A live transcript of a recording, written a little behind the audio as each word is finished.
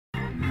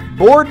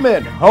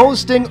Boardman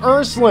hosting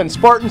Ursuline.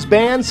 Spartans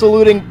band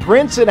saluting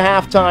Prince at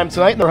halftime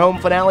tonight in their home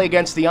finale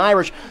against the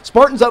Irish.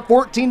 Spartans up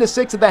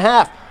 14-6 at the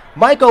half.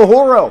 Mike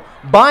O'Horo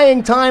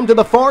buying time to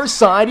the far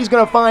side. He's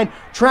going to find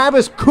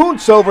Travis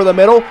Kuntz over the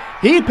middle.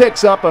 He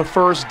picks up a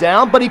first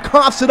down, but he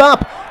coughs it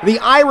up. The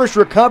Irish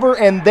recover,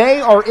 and they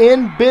are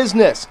in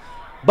business.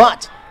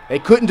 But they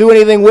couldn't do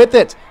anything with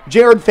it.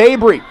 Jared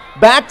Fabry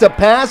back to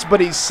pass, but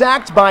he's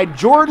sacked by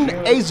Jordan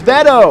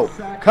Azevedo.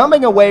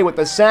 Coming away with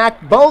the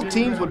sack, both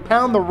teams would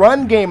pound the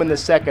run game in the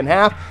second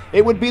half.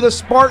 It would be the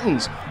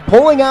Spartans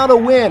pulling out a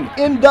win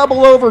in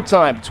double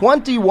overtime,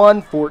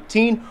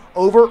 21-14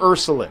 over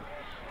Ursuline.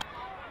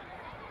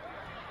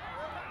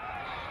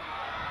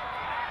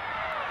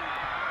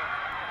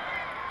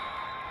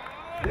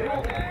 They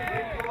will be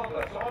in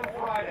Columbus on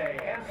Friday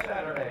and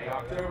Saturday,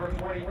 October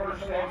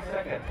 21st and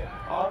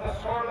 2nd, on the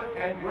scarlet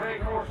and gray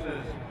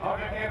courses of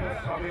the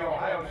campus of the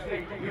Ohio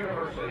State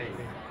University.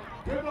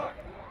 Good luck.